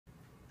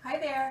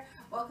there,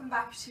 welcome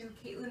back to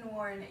Caitlin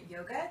Warren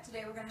Yoga.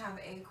 Today we're going to have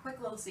a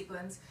quick little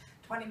sequence,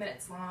 20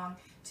 minutes long,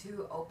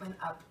 to open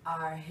up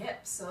our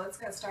hips. So let's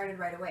get started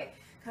right away.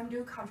 Come to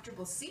a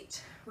comfortable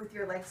seat with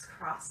your legs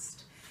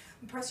crossed.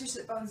 Press your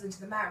sit bones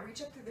into the mat,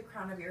 reach up through the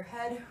crown of your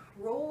head,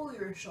 roll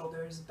your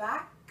shoulders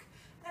back,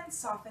 and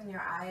soften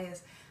your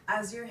eyes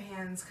as your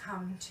hands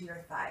come to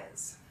your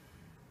thighs.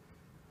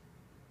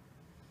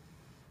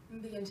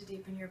 And begin to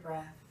deepen your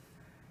breath.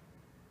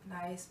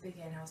 Nice big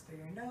inhales through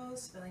your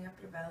nose, filling up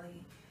your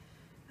belly,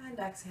 and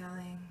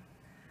exhaling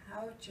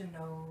out your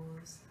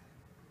nose.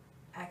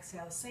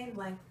 Exhale, same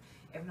length,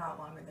 if not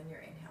longer than your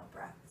inhale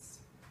breaths.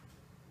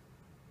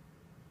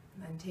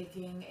 And then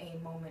taking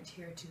a moment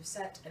here to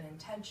set an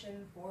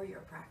intention for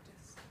your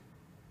practice.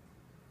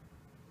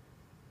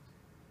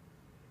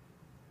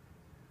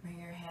 Bring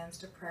your hands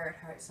to prayer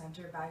at heart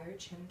center, bow your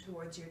chin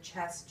towards your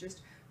chest.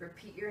 Just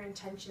repeat your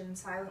intention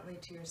silently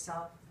to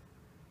yourself.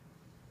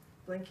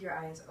 Blink your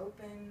eyes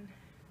open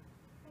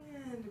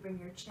and bring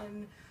your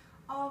chin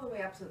all the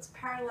way up so it's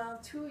parallel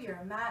to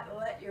your mat.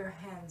 Let your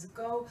hands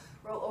go.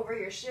 Roll over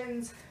your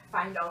shins.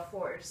 Find all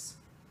fours.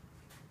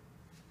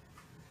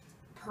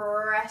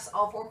 Press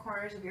all four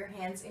corners of your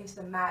hands into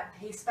the mat.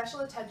 Pay special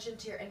attention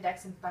to your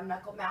index and thumb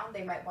knuckle mound.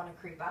 They might want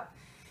to creep up.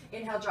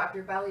 Inhale, drop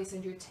your belly,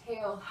 send your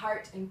tail,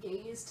 heart, and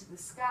gaze to the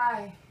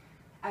sky.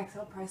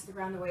 Exhale, press the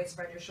ground away,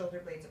 spread your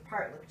shoulder blades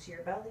apart, look to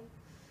your belly.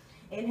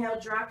 Inhale,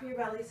 drop your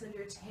belly, send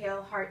your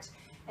tail, heart,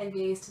 and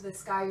gaze to the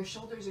sky. Your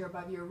shoulders are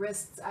above your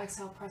wrists.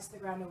 Exhale, press the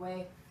ground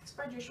away.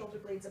 Spread your shoulder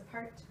blades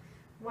apart.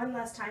 One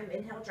last time.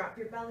 Inhale, drop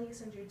your belly,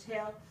 send your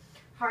tail,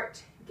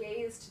 heart,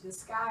 gaze to the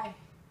sky.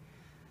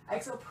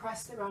 Exhale,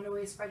 press the ground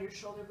away. Spread your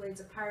shoulder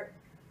blades apart.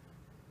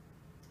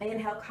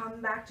 Inhale, come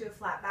back to a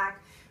flat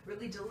back.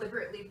 Really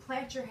deliberately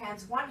plant your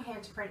hands, one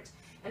hand print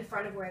in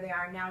front of where they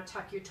are. Now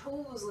tuck your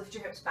toes, lift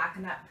your hips back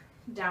and up.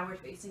 Downward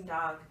facing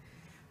dog.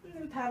 And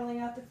then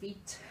paddling out the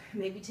feet,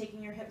 maybe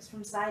taking your hips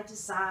from side to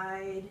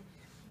side.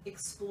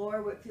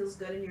 Explore what feels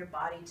good in your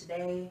body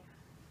today.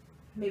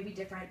 Maybe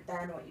different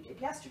than what you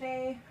did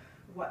yesterday,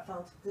 what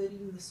felt good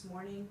even this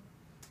morning.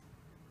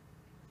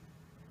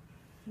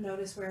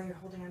 Notice where you're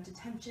holding on to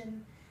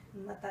tension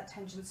and let that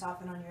tension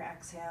soften on your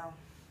exhale.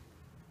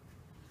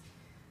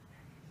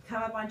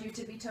 Come up onto your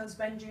tippy toes,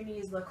 bend your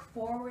knees, look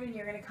forward, and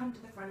you're going to come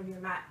to the front of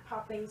your mat,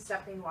 hopping,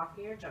 stepping,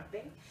 walking, or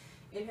jumping.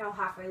 Inhale,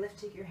 halfway lift,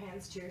 take your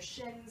hands to your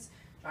shins.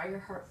 Draw your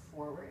heart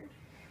forward.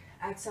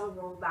 Exhale,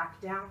 roll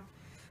back down.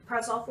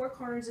 Press all four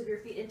corners of your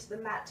feet into the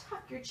mat.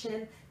 Tuck your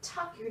chin,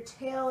 tuck your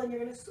tail, and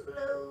you're going to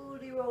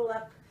slowly roll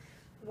up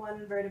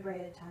one vertebrae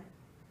at a time.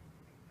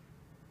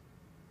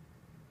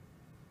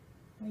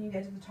 When you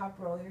get to the top,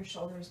 roll your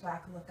shoulders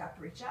back, look up,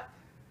 reach up.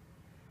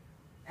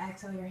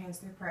 Exhale your hands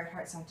through prayer at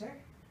heart center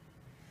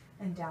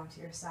and down to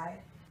your side.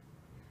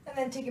 And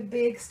then take a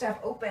big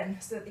step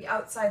open so that the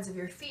outsides of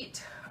your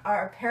feet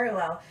are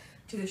parallel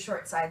to the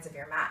short sides of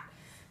your mat.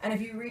 And if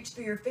you reach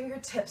through your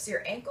fingertips,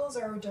 your ankles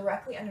are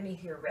directly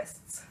underneath your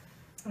wrists.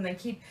 And then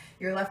keep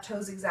your left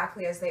toes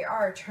exactly as they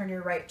are. Turn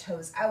your right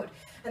toes out.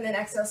 And then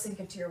exhale, sink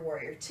into your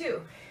warrior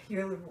two.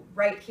 Your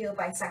right heel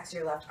bisects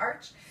your left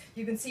arch.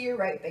 You can see your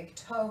right big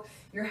toe.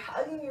 You're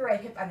hugging your right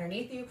hip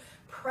underneath you,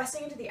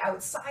 pressing into the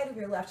outside of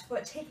your left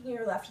foot, taking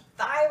your left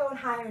thigh bone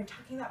higher and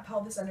tucking that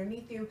pelvis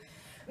underneath you.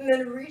 And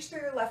then reach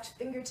through your left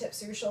fingertips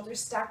so your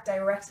shoulders stack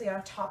directly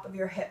on top of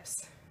your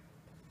hips.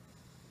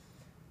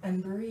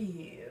 And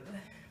breathe.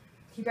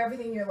 Keep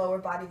everything in your lower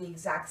body the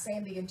exact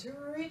same. Begin to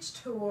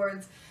reach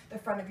towards the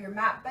front of your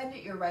mat. Bend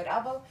at your right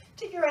elbow.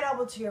 Take your right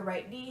elbow to your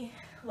right knee.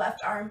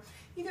 Left arm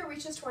either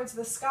reaches towards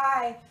the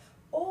sky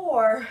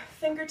or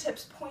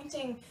fingertips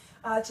pointing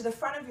to the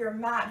front of your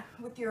mat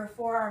with your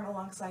forearm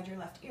alongside your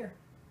left ear.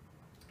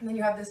 And then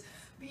you have this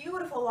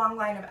beautiful long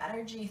line of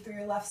energy through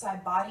your left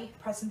side body,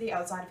 pressing the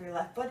outside of your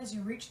left foot as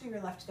you reach through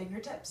your left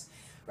fingertips.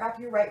 Wrap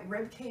your right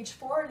rib cage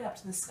forward and up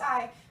to the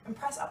sky and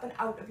press up and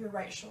out of your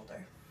right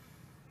shoulder.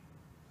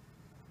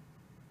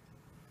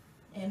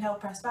 Inhale,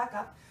 press back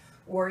up.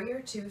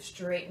 Warrior two,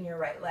 straighten your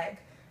right leg.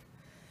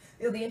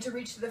 You'll begin to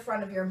reach to the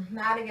front of your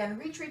mat again.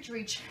 Reach, reach,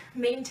 reach.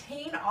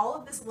 Maintain all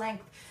of this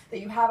length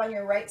that you have on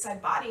your right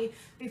side body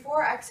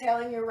before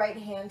exhaling your right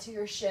hand to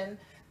your shin,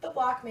 the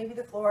block, maybe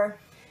the floor.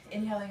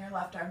 Inhaling your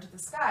left arm to the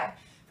sky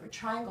for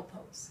triangle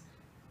pose.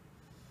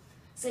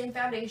 Same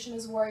foundation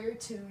as warrior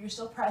two. You're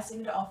still pressing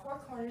into all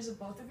four corners of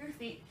both of your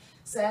feet.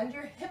 Send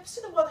your hips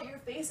to the wall that you're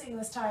facing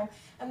this time,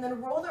 and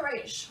then roll the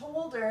right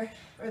shoulder,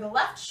 or the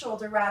left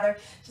shoulder rather,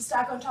 to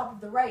stack on top of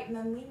the right, and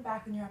then lean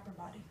back in your upper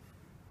body.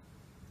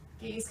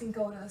 Gaze can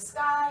go to the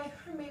sky,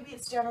 or maybe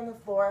it's down on the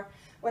floor,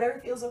 whatever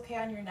feels okay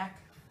on your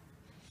neck.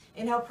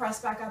 Inhale,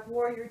 press back up,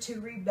 warrior two,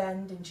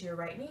 rebend into your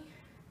right knee,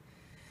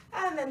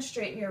 and then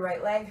straighten your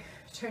right leg,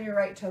 turn your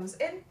right toes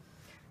in,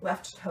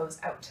 left toes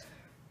out.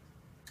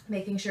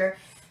 Making sure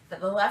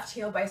that the left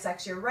heel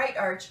bisects your right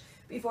arch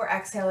before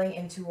exhaling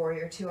into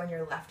warrior two on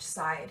your left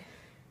side.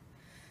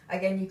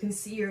 Again, you can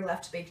see your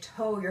left big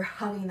toe. You're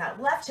hugging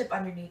that left hip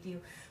underneath you,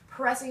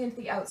 pressing into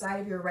the outside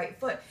of your right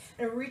foot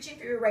and reaching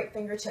for your right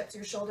fingertips.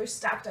 Your shoulders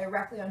stacked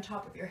directly on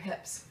top of your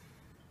hips.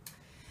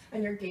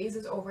 and your gaze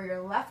is over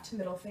your left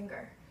middle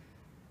finger.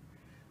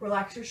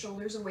 Relax your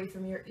shoulders away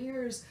from your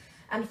ears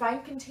and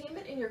find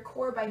containment in your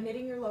core by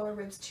knitting your lower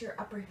ribs to your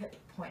upper hip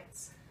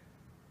points.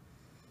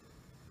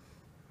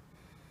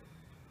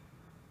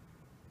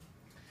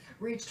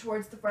 Reach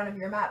towards the front of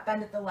your mat,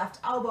 bend at the left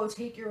elbow,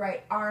 take your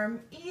right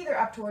arm either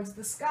up towards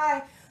the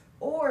sky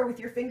or with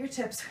your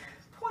fingertips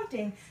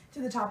pointing to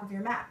the top of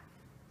your mat.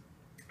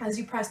 As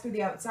you press through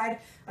the outside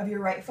of your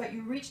right foot,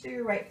 you reach through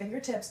your right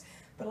fingertips,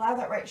 but allow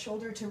that right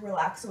shoulder to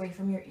relax away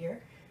from your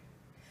ear.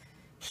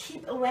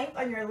 Keep a length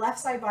on your left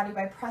side body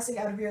by pressing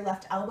out of your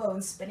left elbow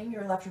and spinning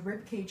your left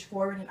rib cage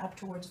forward and up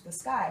towards the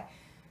sky.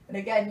 And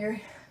again, your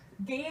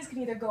gaze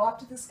can either go up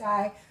to the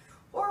sky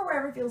or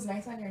wherever feels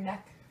nice on your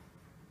neck.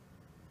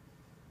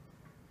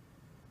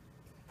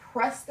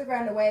 Press the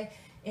ground away.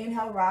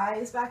 Inhale,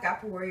 rise back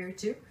up, warrior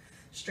two.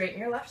 Straighten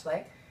your left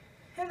leg.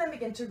 And then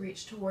begin to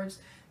reach towards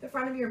the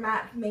front of your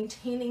mat,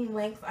 maintaining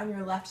length on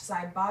your left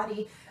side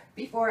body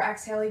before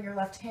exhaling your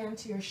left hand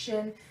to your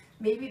shin,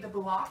 maybe the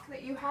block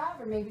that you have,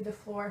 or maybe the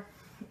floor.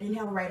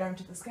 Inhale, right arm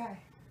to the sky.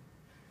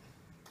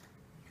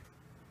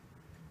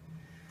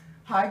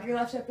 Hug your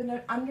left hip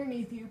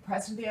underneath you,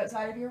 press to the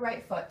outside of your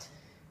right foot.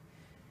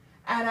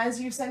 And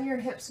as you send your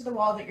hips to the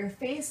wall that you're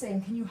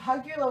facing, can you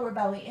hug your lower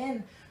belly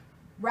in,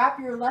 wrap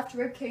your left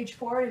rib cage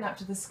forward and up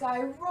to the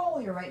sky,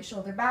 roll your right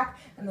shoulder back,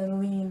 and then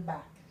lean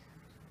back.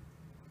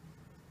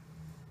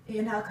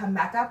 Inhale, come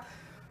back up,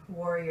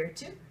 warrior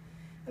two,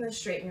 and then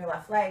straighten your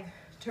left leg.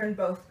 Turn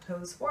both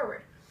toes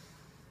forward.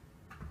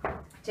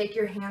 Take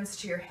your hands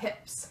to your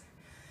hips.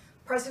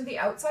 Press into the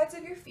outsides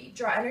of your feet,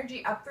 draw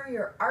energy up through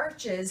your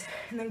arches,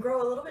 and then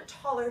grow a little bit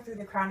taller through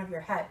the crown of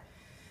your head.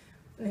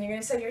 And then you're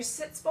going to send your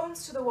sits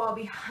bones to the wall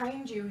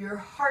behind you, your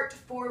heart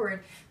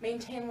forward.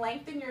 Maintain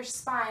length in your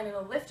spine and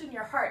a lift in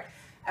your heart,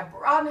 a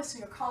broadness in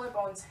your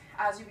collarbones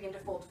as you begin to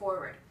fold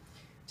forward.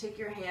 Take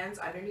your hands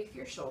underneath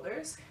your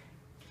shoulders.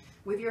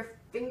 With your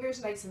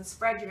fingers nice and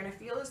spread, you're going to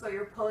feel as though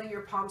you're pulling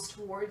your palms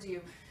towards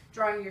you,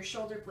 drawing your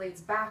shoulder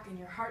blades back and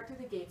your heart through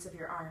the gates of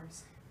your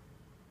arms.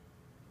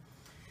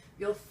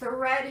 You'll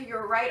thread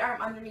your right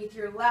arm underneath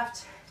your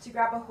left to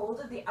grab a hold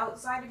of the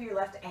outside of your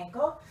left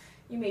ankle.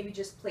 You maybe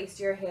just place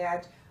your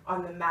hand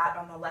on the mat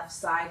on the left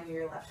side of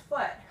your left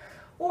foot.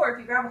 Or if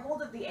you grab a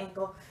hold of the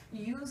ankle,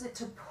 use it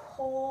to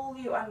pull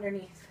you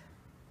underneath.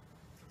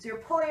 So you're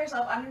pulling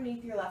yourself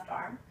underneath your left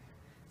arm,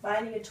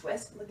 finding a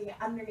twist, looking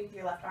underneath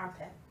your left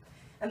armpit.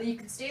 And then you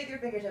can stay with your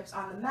fingertips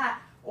on the mat,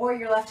 or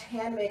your left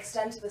hand may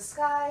extend to the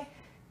sky.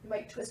 You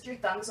might twist your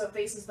thumb so it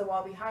faces the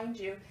wall behind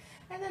you,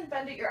 and then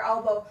bend at your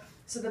elbow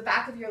so the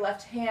back of your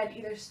left hand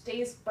either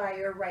stays by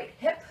your right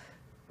hip,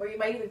 or you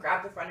might even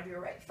grab the front of your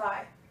right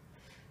thigh.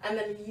 And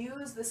then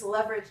use this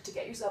leverage to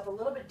get yourself a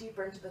little bit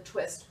deeper into the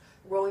twist.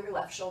 Roll your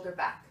left shoulder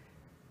back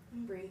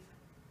and breathe.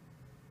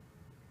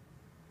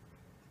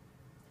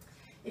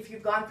 If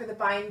you've gone for the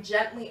bind,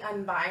 gently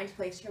unbind,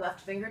 place your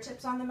left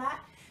fingertips on the mat,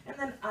 and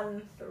then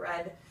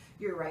unthread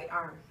your right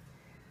arm.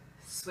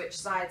 Switch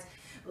sides.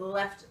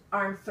 Left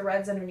arm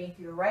threads underneath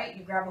your right.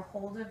 You grab a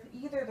hold of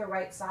either the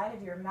right side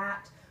of your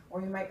mat,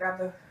 or you might grab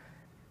the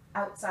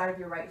outside of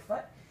your right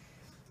foot.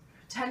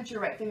 Tense your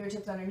right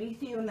fingertips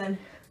underneath you, and then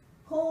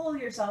pull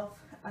yourself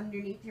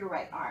underneath your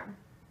right arm.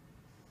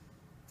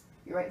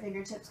 Your right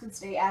fingertips can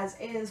stay as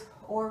is,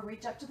 or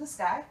reach up to the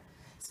sky.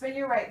 Spin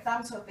your right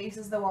thumb so it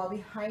faces the wall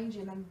behind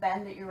you, and then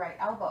bend at your right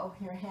elbow.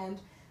 Your hand,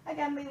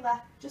 again, may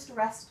just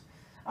rest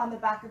on the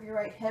back of your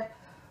right hip,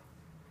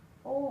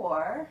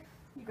 or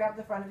you grab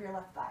the front of your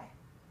left thigh.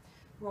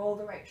 Roll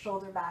the right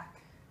shoulder back.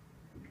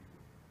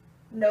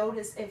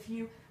 Notice if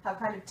you have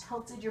kind of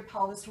tilted your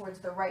pelvis towards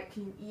the right,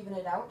 can you even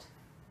it out?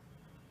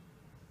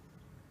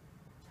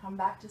 Come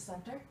back to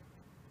center.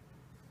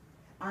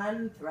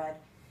 Unthread.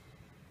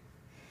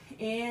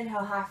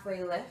 Inhale,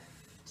 halfway lift.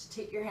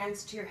 Take your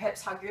hands to your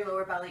hips, hug your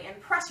lower belly, and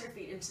press your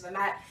feet into the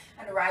mat,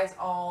 and rise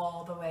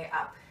all the way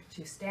up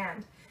to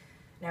stand.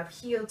 Now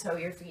heel toe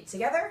your feet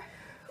together,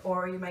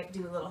 or you might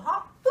do a little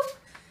hop, boop,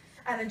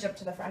 and then jump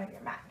to the front of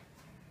your mat.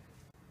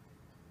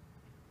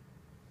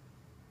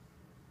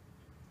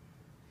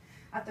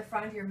 At the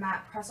front of your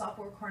mat, press all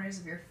four corners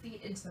of your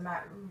feet into the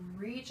mat,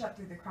 reach up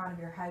through the crown of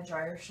your head,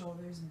 draw your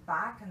shoulders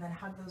back, and then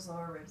hug those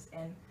lower ribs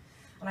in.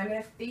 And I'm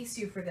going to face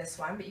you for this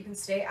one, but you can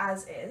stay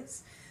as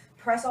is.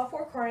 Press all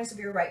four corners of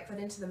your right foot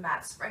into the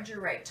mat, spread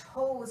your right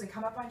toes, and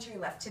come up onto your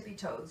left tippy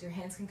toes. Your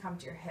hands can come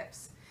to your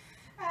hips.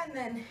 And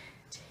then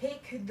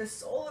take the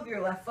sole of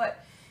your left foot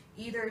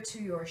either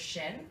to your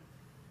shin,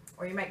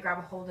 or you might grab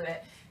a hold of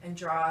it and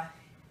draw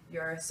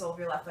your sole of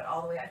your left foot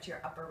all the way out to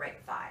your upper right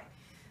thigh.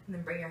 And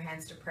then bring your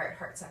hands to prayer at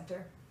heart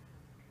center.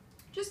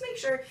 Just make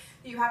sure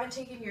that you haven't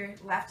taken your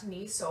left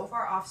knee so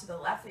far off to the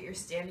left that your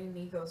standing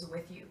knee goes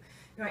with you.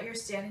 You want your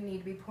standing knee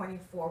to be pointing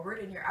forward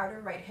and your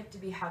outer right hip to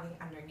be hugging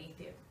underneath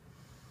you.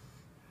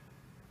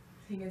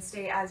 You can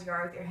stay as you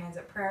are with your hands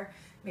at prayer.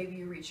 Maybe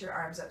you reach your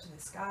arms up to the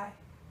sky.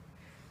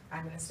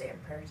 I'm going to stay in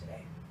prayer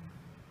today.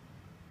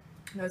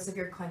 Notice if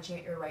you're clenching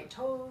at your right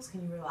toes,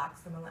 can you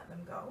relax them and let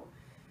them go?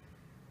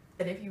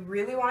 And if you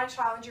really want to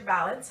challenge your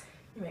balance,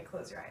 you may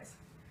close your eyes.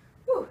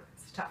 Whew,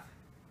 it's tough.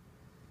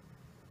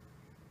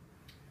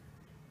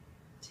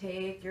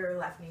 Take your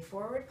left knee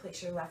forward,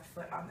 place your left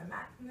foot on the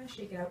mat, and then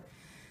shake it out.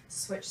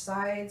 Switch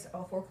sides,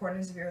 all four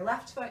corners of your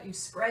left foot. You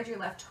spread your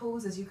left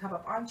toes as you come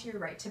up onto your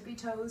right tippy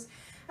toes,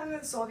 and then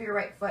the sole of your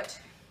right foot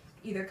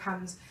either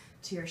comes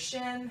to your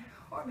shin,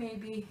 or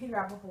maybe you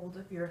grab a hold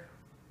of your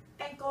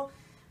ankle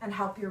and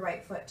help your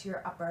right foot to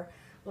your upper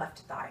left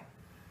thigh.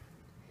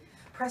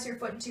 Press your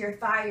foot into your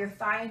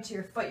thigh into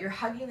your foot. You're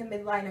hugging the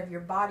midline of your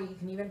body. You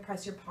can even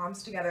press your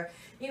palms together.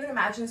 Even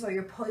imagine as though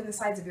you're pulling the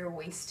sides of your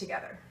waist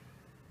together.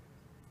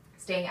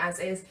 Staying as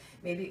is,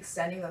 maybe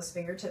extending those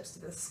fingertips to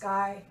the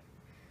sky.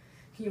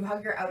 Can you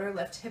hug your outer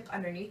left hip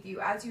underneath you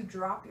as you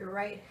drop your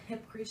right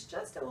hip crease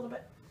just a little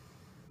bit?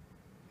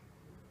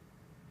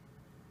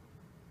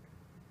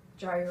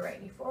 Draw your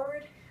right knee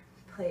forward.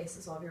 Place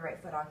the sole of your right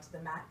foot onto the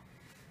mat.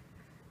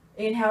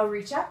 Inhale,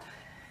 reach up.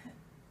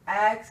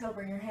 Exhale,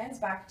 bring your hands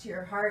back to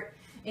your heart.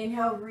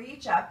 Inhale,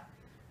 reach up.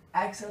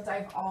 Exhale,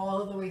 dive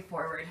all the way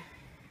forward.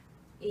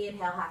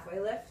 Inhale, halfway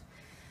lift.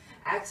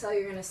 Exhale,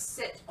 you're going to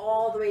sit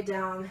all the way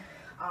down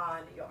on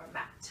your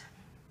mat.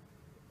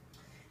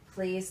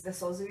 Place the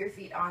soles of your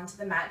feet onto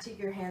the mat. Take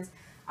your hands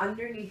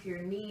underneath your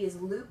knees.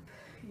 Loop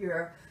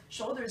your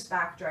shoulders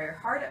back. Draw your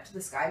heart up to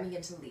the sky and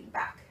begin to lean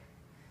back.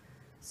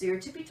 So your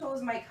tippy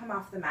toes might come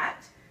off the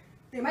mat.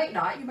 They might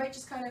not. You might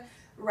just kind of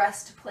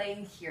rest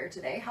playing here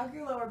today. Hug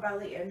your lower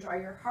belly in. Draw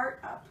your heart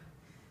up.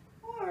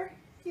 Or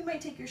you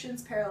might take your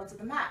shins parallel to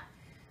the mat.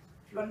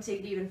 If you want to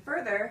take it even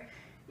further,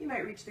 you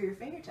might reach through your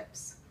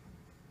fingertips.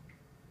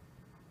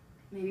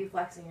 Maybe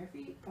flexing your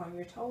feet, pointing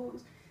your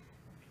toes.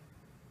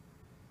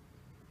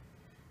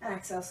 And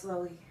exhale,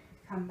 slowly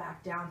come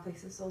back down.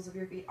 Place the soles of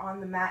your feet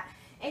on the mat.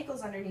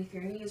 Ankles underneath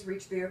your knees.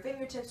 Reach through your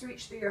fingertips,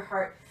 reach through your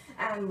heart,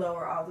 and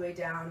lower all the way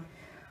down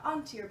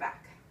onto your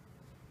back.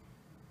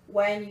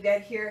 When you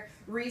get here,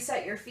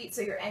 reset your feet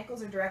so your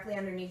ankles are directly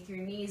underneath your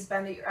knees.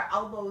 Bend at your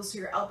elbows so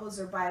your elbows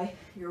are by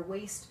your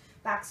waist.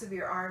 Backs of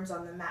your arms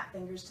on the mat,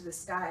 fingers to the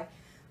sky.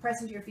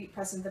 Press into your feet,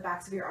 press into the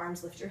backs of your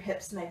arms. Lift your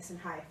hips nice and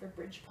high for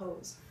bridge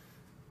pose.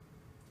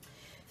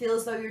 Feel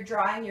as though you're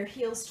drawing your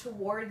heels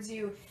towards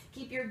you.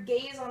 Keep your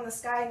gaze on the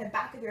sky and the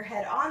back of your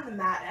head on the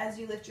mat as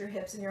you lift your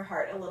hips and your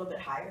heart a little bit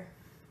higher.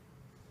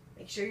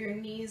 Make sure your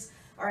knees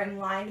are in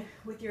line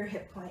with your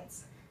hip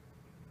points.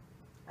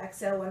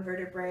 Exhale, one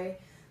vertebrae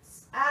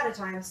at a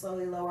time,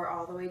 slowly lower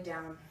all the way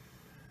down.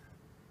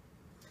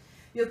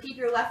 You'll keep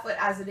your left foot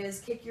as it is.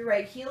 Kick your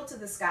right heel to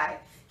the sky,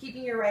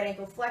 keeping your right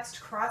ankle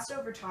flexed, crossed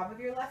over top of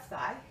your left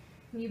thigh.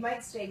 You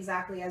might stay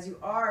exactly as you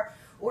are,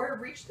 or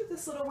reach through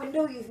this little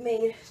window you've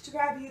made to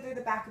grab either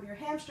the back of your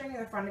hamstring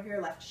or the front of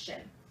your left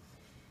shin.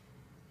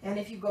 And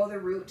if you go the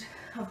route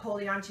of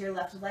holding onto your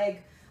left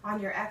leg, on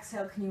your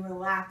exhale, can you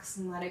relax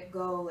and let it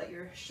go? Let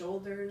your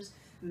shoulders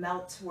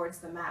melt towards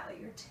the mat. Let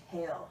your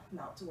tail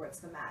melt towards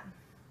the mat.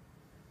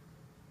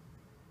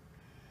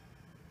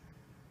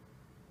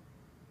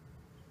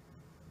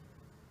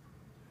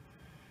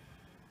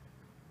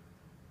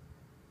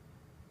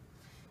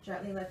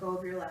 Gently let go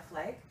of your left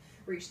leg.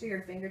 Reach through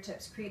your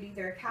fingertips. Create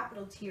either a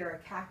capital T or a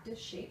cactus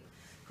shape.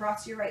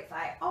 Cross your right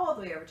thigh all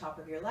the way over top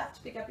of your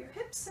left. Pick up your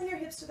hips and your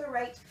hips to the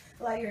right.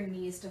 Allow your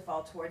knees to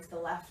fall towards the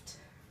left.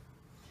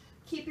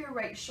 Keep your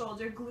right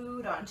shoulder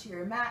glued onto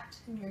your mat,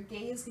 and your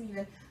gaze can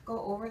even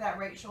go over that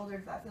right shoulder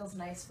if that feels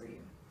nice for you.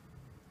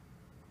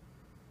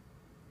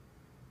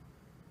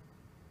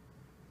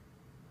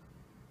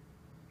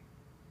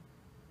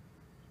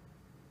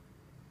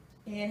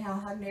 Inhale,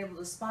 hug navel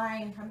to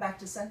spine, come back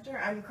to center,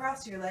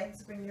 uncross your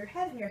legs, bring your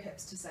head and your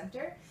hips to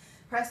center.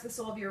 Press the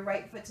sole of your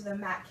right foot to the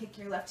mat, kick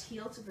your left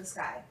heel to the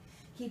sky.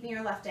 Keeping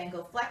your left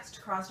ankle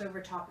flexed, crossed over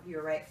top of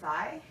your right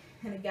thigh.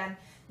 And again,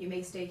 you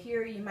may stay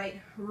here, you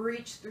might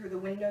reach through the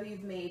window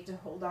you've made to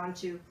hold on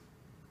to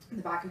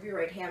the back of your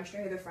right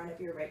hamstring or the front of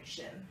your right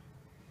shin.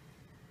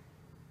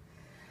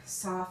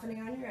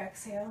 Softening on your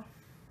exhale.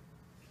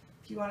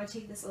 If you want to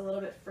take this a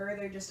little bit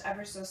further, just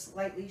ever so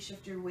slightly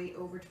shift your weight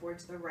over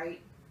towards the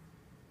right.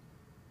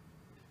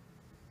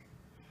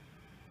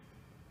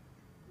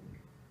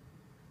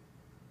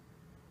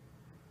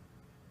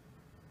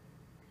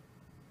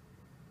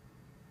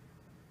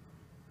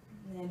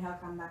 Inhale,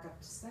 come back up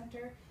to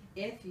center.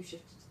 If you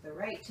shifted to the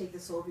right, take the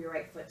sole of your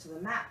right foot to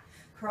the mat.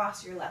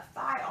 Cross your left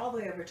thigh all the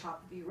way over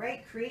top of your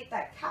right. Create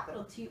that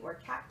capital T or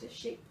cactus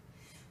shape.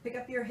 Pick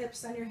up your hips,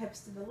 send your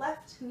hips to the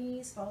left.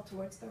 Knees fall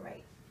towards the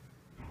right.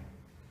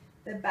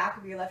 The back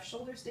of your left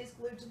shoulder stays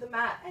glued to the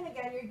mat. And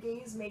again, your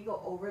gaze may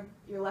go over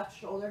your left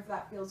shoulder if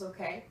that feels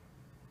okay.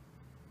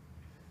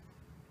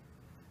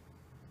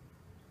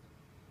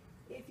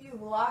 If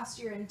you've lost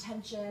your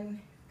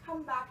intention,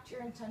 come back to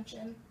your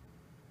intention.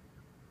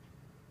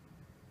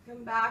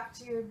 Come back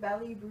to your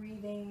belly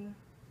breathing.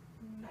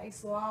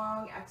 Nice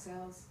long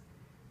exhales.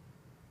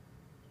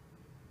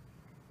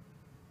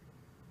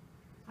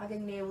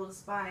 Hugging navel to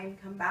spine.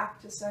 Come back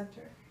to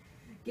center.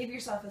 Give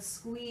yourself a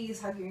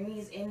squeeze. Hug your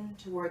knees in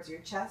towards your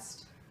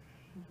chest.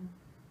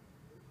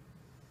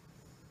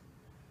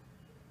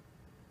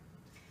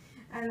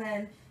 And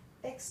then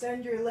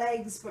extend your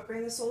legs, but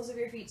bring the soles of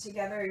your feet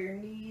together, your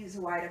knees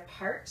wide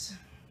apart.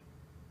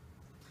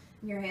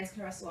 Your hands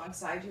can rest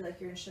alongside you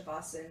like you're in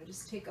Shavasana.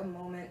 Just take a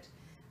moment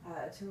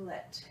to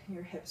let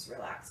your hips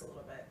relax a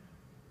little bit.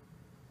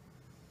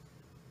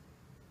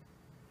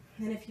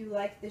 And if you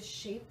like this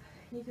shape,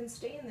 you can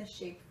stay in this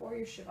shape for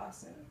your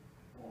Shavasana,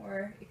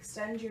 or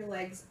extend your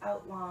legs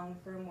out long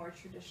for a more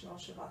traditional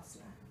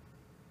Shavasana.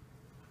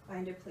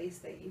 Find a place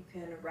that you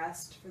can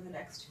rest for the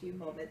next few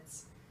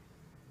moments,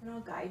 and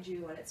I'll guide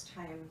you when it's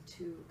time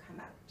to come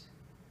out.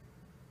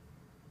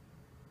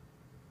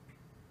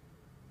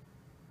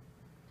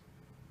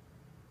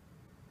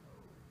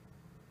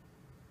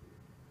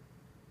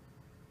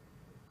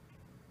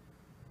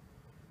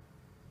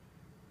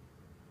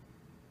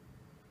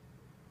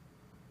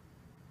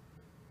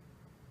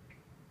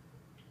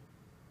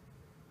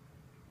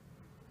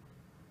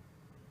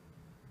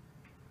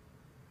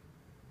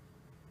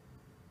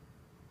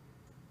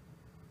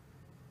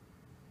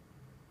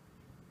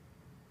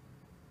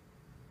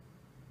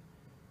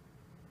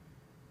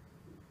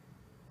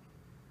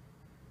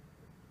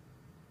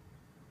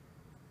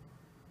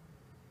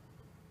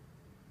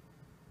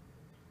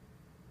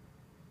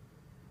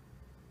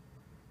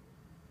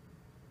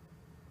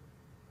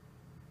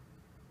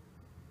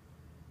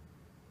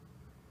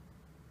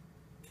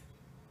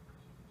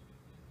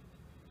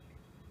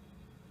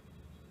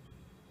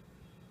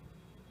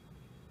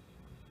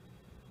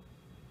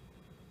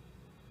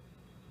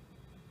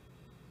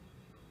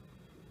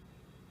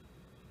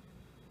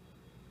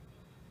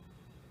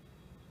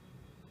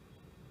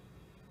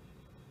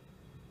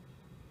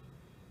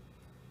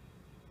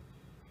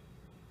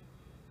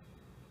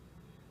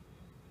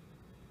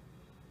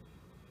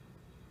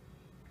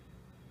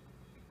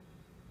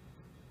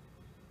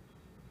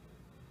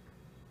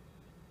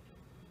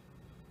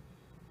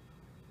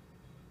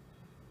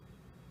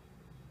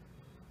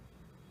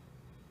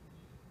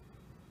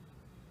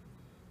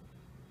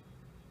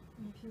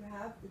 If you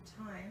have the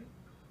time,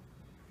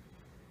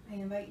 I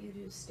invite you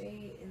to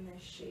stay in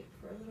this shape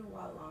for a little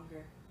while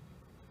longer.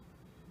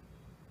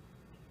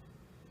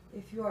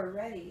 If you are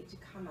ready to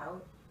come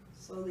out,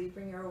 slowly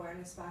bring your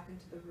awareness back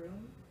into the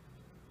room,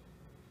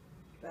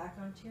 back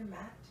onto your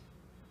mat,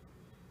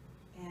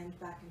 and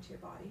back into your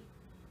body.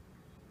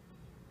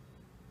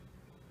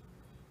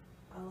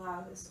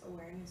 Allow this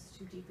awareness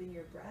to deepen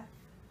your breath,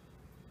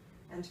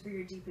 and for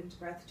your deepened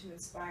breath to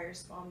inspire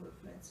small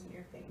movements in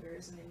your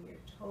fingers and in your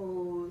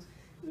toes.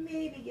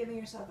 Maybe giving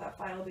yourself that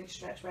final big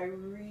stretch by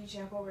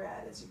reaching up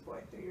overhead as you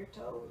point through your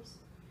toes.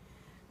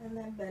 And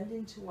then bend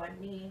into one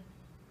knee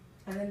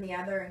and then the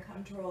other, and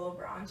come to roll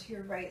over onto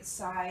your right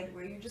side,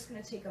 where you're just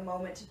going to take a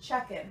moment to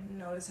check in and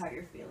notice how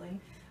you're feeling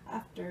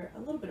after a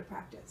little bit of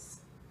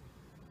practice.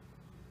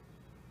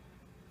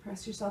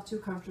 Press yourself to a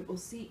comfortable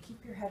seat.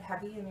 Keep your head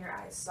heavy and your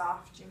eyes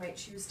soft. You might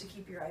choose to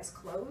keep your eyes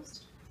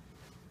closed.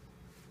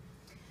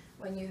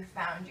 When you've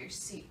found your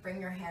seat,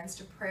 bring your hands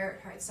to prayer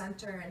at heart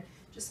center, and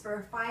just for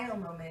a final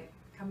moment,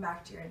 come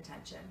back to your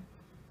intention.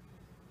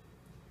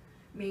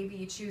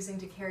 Maybe choosing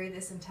to carry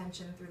this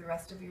intention through the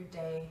rest of your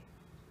day,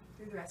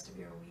 through the rest of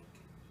your week.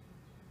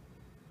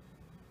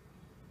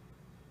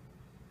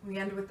 We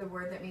end with the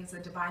word that means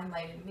the divine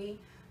light in me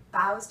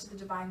bows to the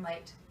divine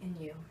light in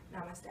you.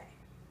 Namaste.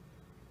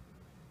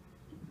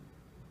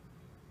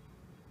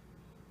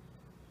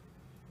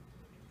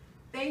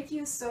 Thank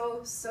you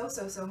so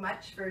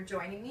much for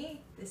joining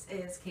me. This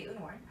is Caitlin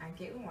Warren. I'm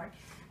Caitlin Warren,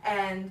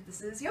 and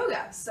this is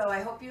yoga. So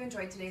I hope you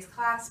enjoyed today's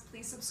class.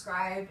 Please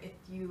subscribe if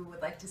you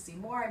would like to see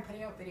more. I'm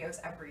putting out videos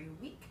every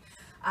week.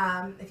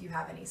 If you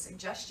have any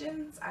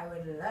suggestions, I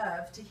would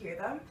love to hear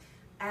them.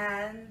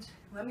 And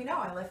let me know.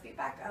 I love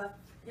feedback.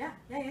 Yeah.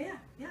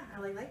 I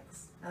like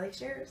likes. I like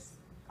shares.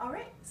 All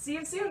right. See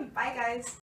you soon. Bye, guys.